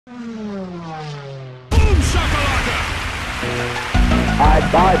Boom shakalaka! I'd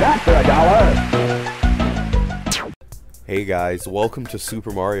buy that for $1. Hey guys, welcome to Super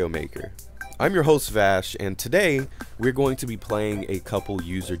Mario Maker. I'm your host Vash, and today we're going to be playing a couple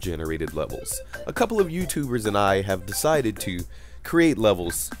user-generated levels. A couple of YouTubers and I have decided to create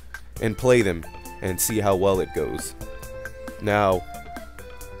levels and play them and see how well it goes. Now,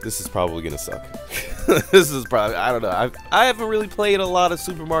 this is probably gonna suck. This is probably, I don't know, I haven't really played a lot of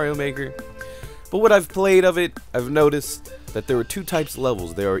Super Mario Maker, but what I've played of it, I've noticed that there are two types of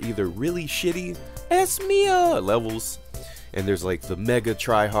levels. There are either really shitty S00per levels, and there's like the mega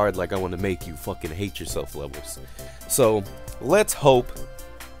try hard, like I want to make you fucking hate yourself levels. So let's hope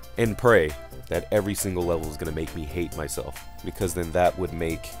and pray that every single level is gonna make me hate myself, because then that would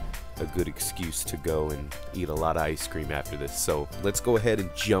make a good excuse to go and eat a lot of ice cream after this. So let's go ahead and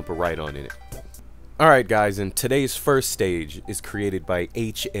jump right on in it. Alright guys, and today's first stage is created by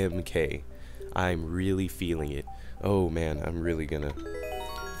HMK. I'm really feeling it. Oh man, I'm really gonna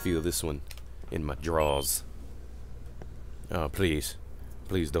feel this one in my drawers. Oh, please.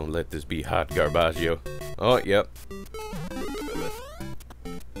 Please don't let this be hot garbaggio. Oh, yep.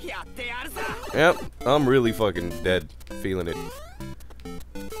 Yep, I'm really fucking dead. Feeling it.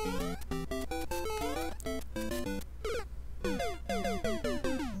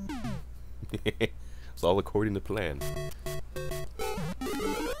 It's all according to plan.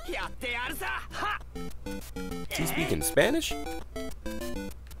 Is he speaking Spanish?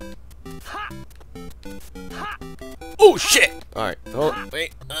 Oh shit! Alright. Oh,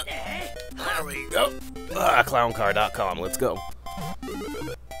 wait. There we go. Clowncar.com. Let's go.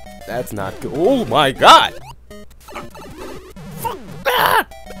 That's not good. Oh my god! Fuck! Ah!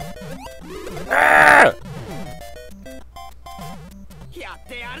 Ah!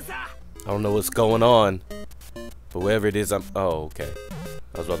 I don't know what's going on. But whoever it is, I'm... Oh, okay.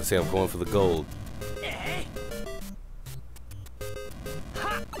 I was about to say I'm going for the gold.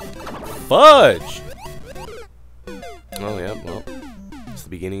 Fudge! Oh yeah, well, it's the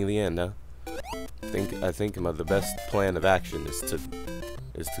beginning of the end, huh? I think the best plan of action is to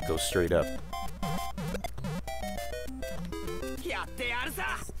go straight up.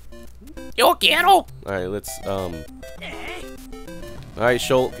 Yo quiero! Alright, let's Alright,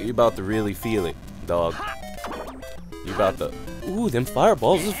 Shulk, you about to really feel it, dog. You about to... Ooh, them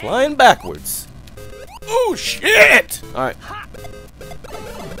fireballs is flying backwards. Oh shit! Alright.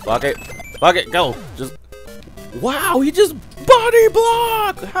 Fuck it. Fuck it, go. Just... Wow, he just body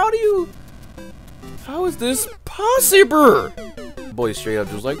blocked! How is this possible? Boy straight up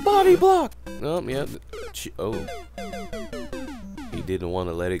just like, body block! Oh, yeah. Oh. He didn't want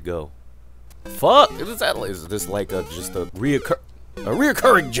to let it go. Fuck! Is this like just a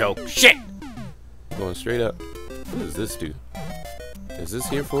reoccurring joke? Shit! Going straight up. What does this do? Is this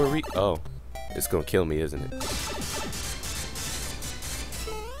here for a Oh. It's gonna kill me, isn't it?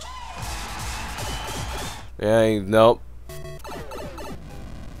 Yeah, nope.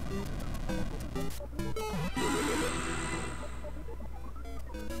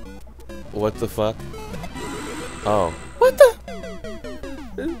 What the fuck? Oh. What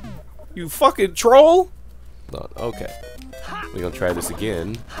the? You fucking troll? No, okay. We're gonna try this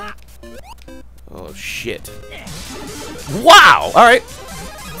again. Oh shit. Wow! Alright.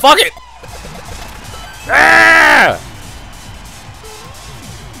 Fuck it! Ah!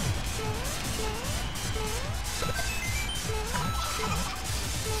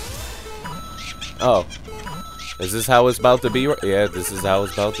 Oh. Is this how it's about to be? Yeah, this is how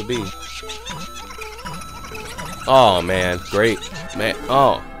it's about to be. Oh, man. Great. Man.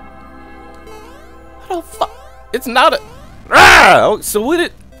 Oh. What the fuck? It's not a... Ah! Oh, so would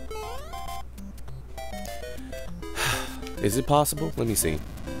it... Is it possible? Let me see.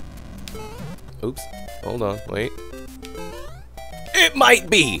 Oops. Hold on. Wait. It might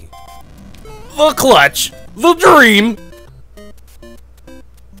be. The clutch. The dream.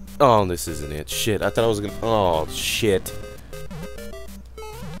 Oh, this isn't it. Shit. I thought I was gonna... Oh, shit.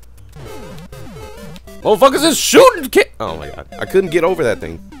 Motherfuckers is shooting Oh my god. I couldn't get over that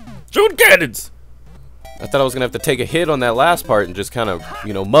thing. Shooting cannons! I thought I was gonna have to take a hit on that last part and just kind of,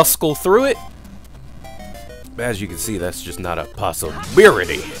 you know, muscle through it. But as you can see, that's just not a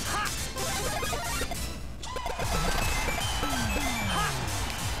possibility.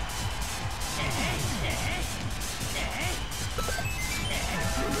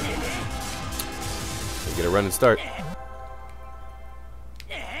 Get a running start.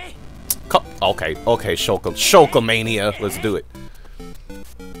 Okay, Shulkamania. Let's do it.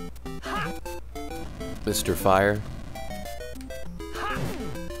 Mr. Fire.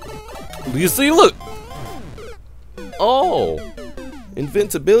 You see, look. Oh.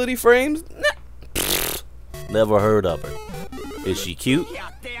 Invincibility frames? Never heard of her. Is she cute?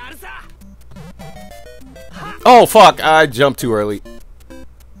 Oh fuck! I jumped too early.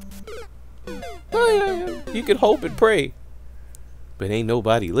 Oh, yeah. You can hope and pray, but ain't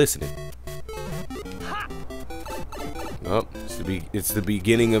nobody listening. Oh, it's the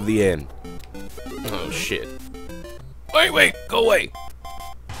beginning of the end. Oh shit! Wait! Go away!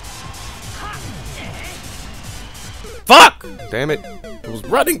 Fuck! Damn it! I was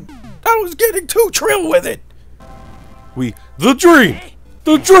running. I was getting too trill with it. The dream.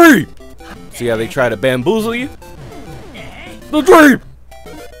 See how they try to bamboozle you? The dream.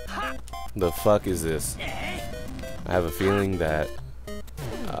 The fuck is this? I have a feeling that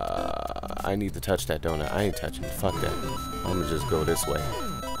I need to touch that donut. I ain't touching it. Fuck that. I'm gonna just go this way.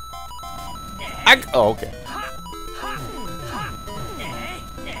 Oh, okay.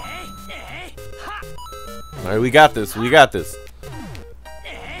 Alright, we got this.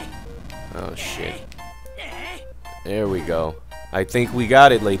 Oh shit. There we go. I think we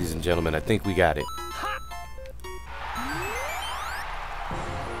got it, ladies and gentlemen. I think we got it.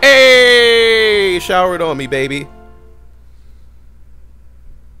 Hey! Showered on me, baby.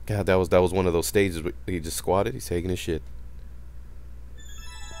 God, that was one of those stages where he just squatted. He's taking his shit.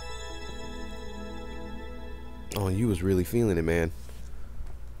 Oh, you was really feeling it, man.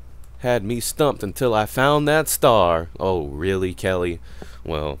 Had me stumped until I found that star. Oh, really, Kelly?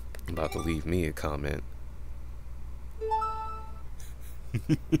 Well, I'm about to leave me a comment.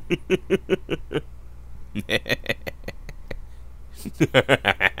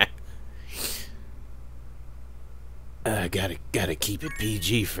 Gotta keep it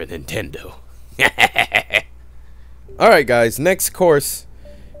PG for Nintendo. Alright guys, next course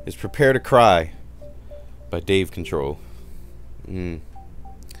is Prepare to Cry by DaveControl.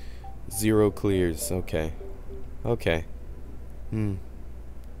 0 clears, okay. I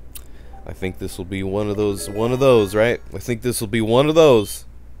think this will be one of those, right? I think this will be one of those.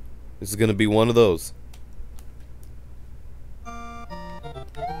 This is gonna be one of those.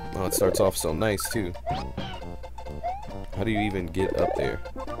 Oh, it starts off so nice too. How do you even get up there?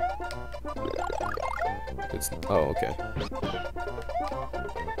 Oh, okay.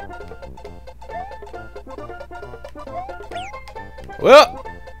 Well,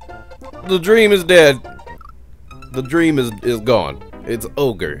 the dream is dead. The dream is gone. It's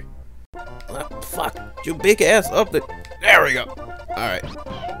ogre. Fuck, your big ass up there. There we go. Alright.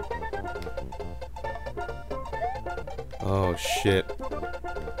 Oh, shit.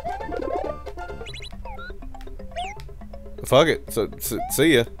 Fuck it. So,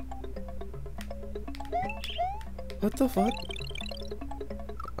 see ya. What the fuck?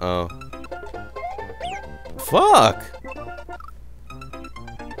 Oh. Fuck!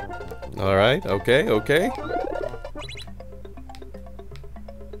 Alright, okay.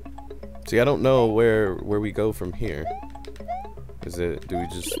 See, I don't know where we go from here. Do we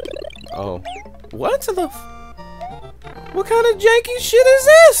just... Oh. What the what kind of janky shit is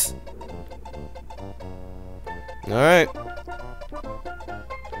this? Alright.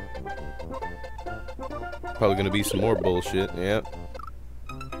 Probably gonna be some more bullshit, yep.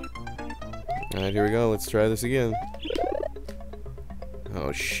 Alright, here we go, let's try this again.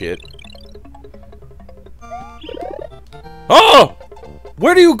 Oh shit. Oh!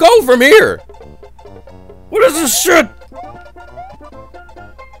 Where do you go from here? What is this shit?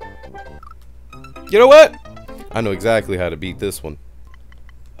 You know what? I know exactly how to beat this one.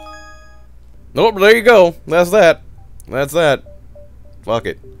 Nope, there you go. That's that. Fuck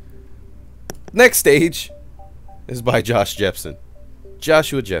it. Next stage is by JoshJepson.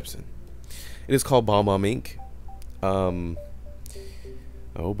 Joshua Jepson. It is called Bomb Bomb Inc. Oh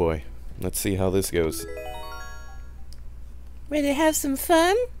boy. Let's see how this goes. Ready to have some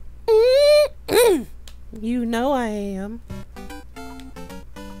fun? You know I am.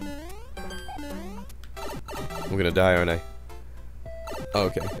 I'm gonna die, aren't I? Oh,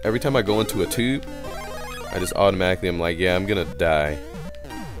 okay. Every time I go into a tube, I just automatically am like, yeah, I'm gonna die.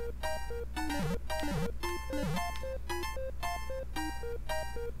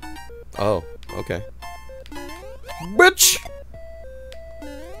 Oh, okay. Bitch!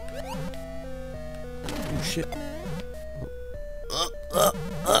 Oh, shit.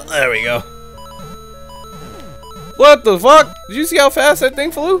 There we go. What the fuck? Did you see how fast that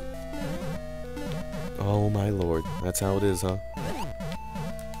thing flew? Oh my lord. That's how it is, huh?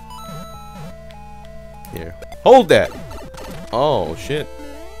 Here. Hold that! Oh, shit.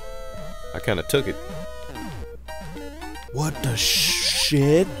 I kinda took it. What the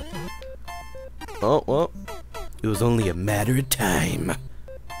shit? Oh, well. It was only a matter of time.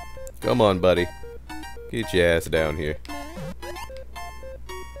 Come on, buddy. Get your ass down here.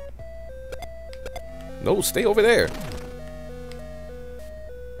 No, stay over there.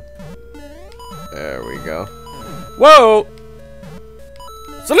 There we go. Whoa!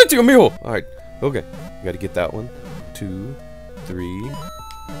 Silencio, mijo! Alright, okay. Gotta get that one. 2, 3.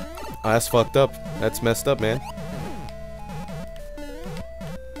 Oh, that's fucked up. That's messed up, man.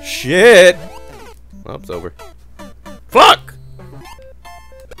 Shit! Oh, it's over. Fuck!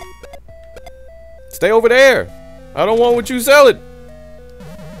 Stay over there! I don't want what you selling!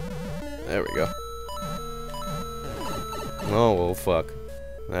 There we go. Oh, well, fuck.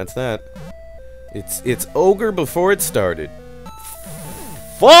 That's that. It's ogre before it started.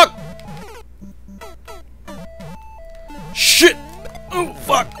 Fuck! Shit! Oh,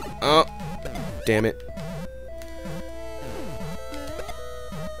 fuck! Oh, damn it.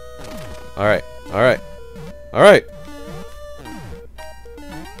 Alright, alright, alright.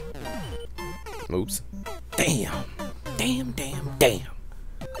 Oops. Damn. Damn, damn, damn.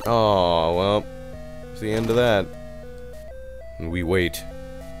 Oh, well. It's the end of that. And we wait.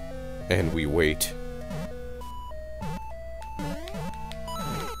 And we wait.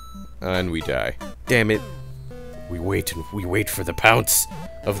 And we die. Damn it. We wait and we wait for the pounce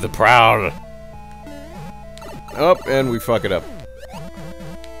of the prowl. Up, and we fuck it up.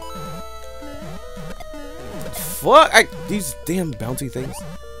 Fuck! These damn bouncy things.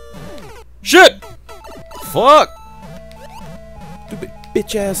 Shit! Fuck! Stupid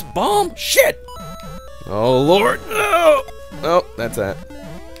bitch ass bomb! Shit! Oh lord! Oh! Oh, that's that.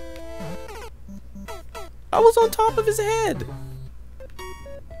 I was on top of his head!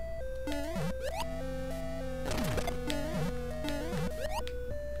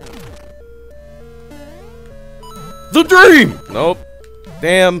 The dream! Nope.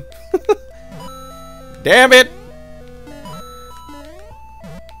 Damn. Damn it!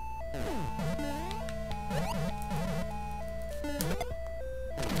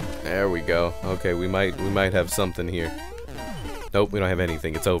 There we go. Okay, we might have something here. Nope, we don't have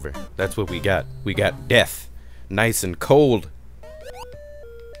anything. It's over. That's what we got. We got death. Nice and cold.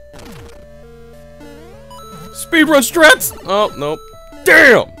 Speedrun strats! Oh, nope.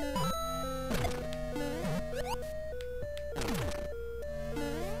 Damn!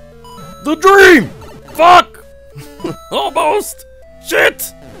 The dream! Fuck! Almost!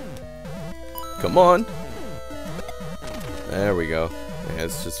 Shit! Come on. There we go. Yeah,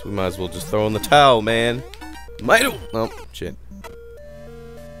 it's just, we might as well just throw in the towel, man. Oh, shit.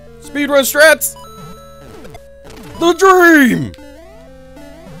 Speedrun strats! The dream!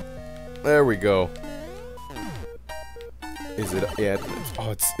 There we go. Is it? Yeah.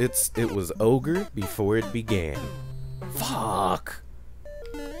 Oh, it was ogre before it began. Fuck.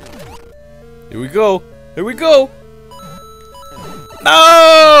 Here we go. Here we go.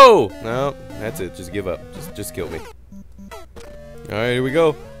 No! No, that's it. Just give up. Just kill me. All right, here we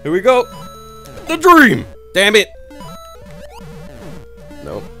go. Here we go. The dream. Damn it.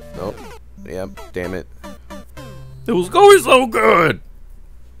 Nope. Nope. Yep. Damn it. It was going so good.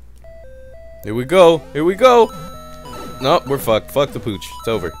 Here we go. Here we go. Nope, we're fucked. Fuck the pooch. It's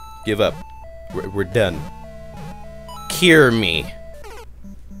over. Give up. We're done. Cure me.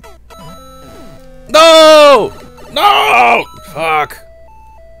 No! No! Fuck.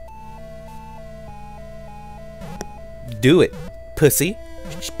 Do it, pussy.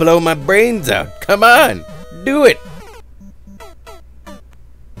 Just blow my brains out. Come on. Do it.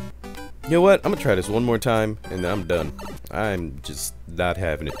 You know what? I'm gonna try this one more time, and then I'm done. I'm just not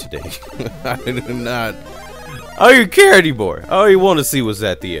having it today. I do not. I don't even care anymore. I don't even want to see what's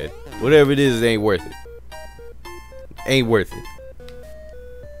at the end. Whatever it is, it ain't worth it. Ain't worth it.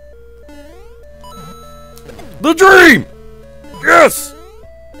 The dream! Yes!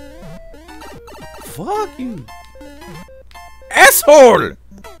 Fuck you. Asshole!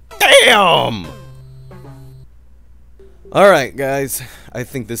 Damn! Alright, guys. I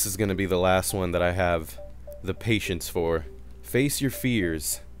think this is gonna be the last one that I have the patience for. Face Your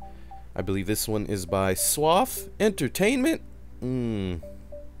Fears. I believe this one is by SWAFEntertainment.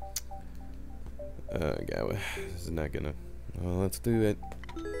 God, this is not gonna. Well, let's do it.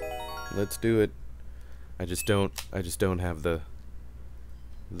 Let's do it. I just don't have the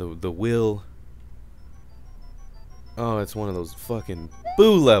will. Oh, it's one of those fucking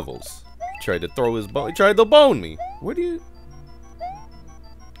boo levels. He tried to throw his bone. He tried to bone me. Where do you?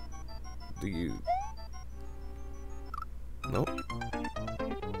 Nope.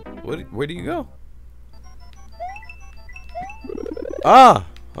 Where do you go? Ah,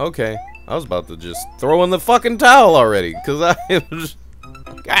 okay. I was about to just throw in the fucking towel already, cause I was.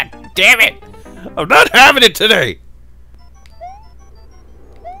 God damn it! I'm not having it today.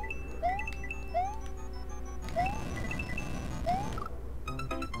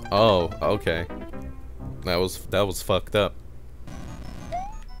 Oh, okay. That was fucked up.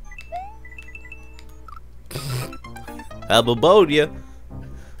 Ababodia.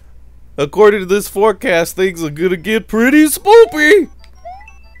 According to this forecast, things are gonna get pretty spoopy.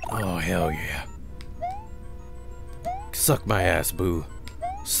 Oh, hell yeah. Suck my ass, boo.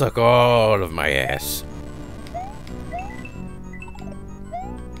 Suck all of my ass.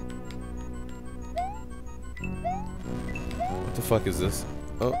 What the fuck is this?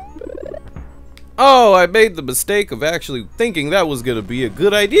 Oh. Oh, I made the mistake of actually thinking that was gonna be a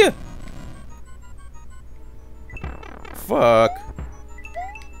good idea. Fuck.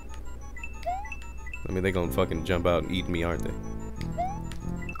 I mean, they gonna fucking jump out and eat me, aren't they?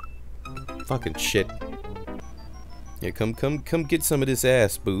 Fucking shit. Yeah, come get some of this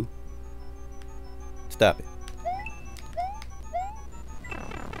ass, boo. Stop it.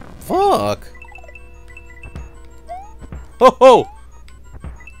 Fuck. Ho ho!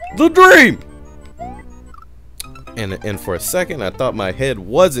 The dream! And for a second, I thought my head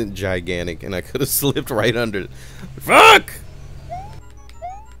wasn't gigantic and I could have slipped right under it. Fuck!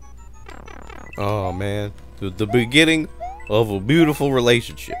 Oh, man. The beginning of a beautiful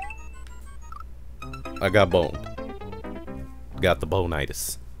relationship. I got boned. Got the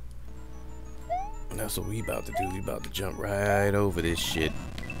bonitis. That's what we about to do. We about to jump right over this shit.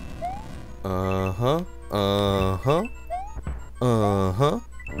 Uh-huh. Uh-huh. Uh-huh.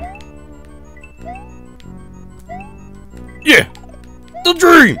 Yeah! The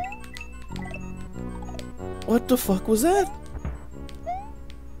dream! What the fuck was that?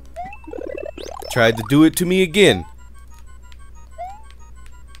 Tried to do it to me again.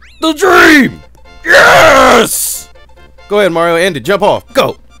 The dream! Yes! Go ahead, Mario, end it. Jump off.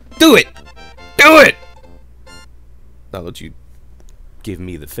 Go! Do it! Do it! Now don't you give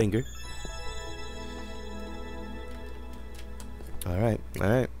me the finger. Alright,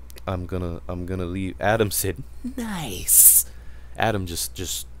 alright. I'm gonna leave. Adam said, nice. Adam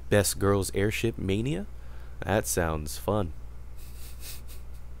just best girls airship mania? That sounds fun.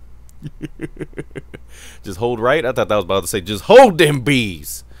 Just hold right? I thought that was about to say just hold them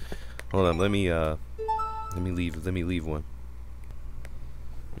bees. Hold on, let me leave one.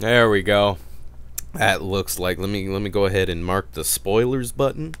 There we go. That looks like let me go ahead and mark the spoilers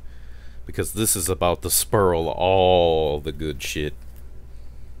button because this is about to spurl all the good shit.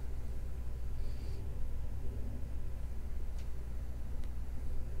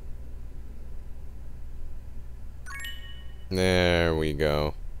 There we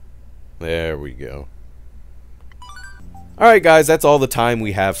go. There we go. Alright guys, that's all the time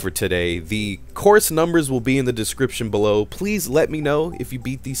we have for today. The course numbers will be in the description below. Please let me know if you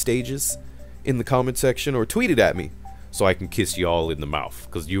beat these stages in the comment section or tweet it at me so I can kiss you all in the mouth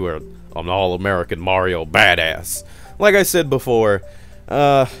because you are an all-American Mario badass. Like I said before,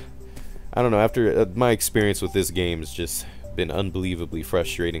 I don't know, after my experience with this game has just been unbelievably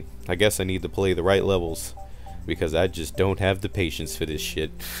frustrating. I guess I need to play the right levels because I just don't have the patience for this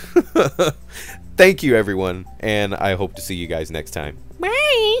shit. Thank you, everyone, and I hope to see you guys next time.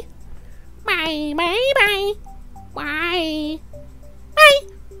 Bye. Bye, bye, bye. Bye.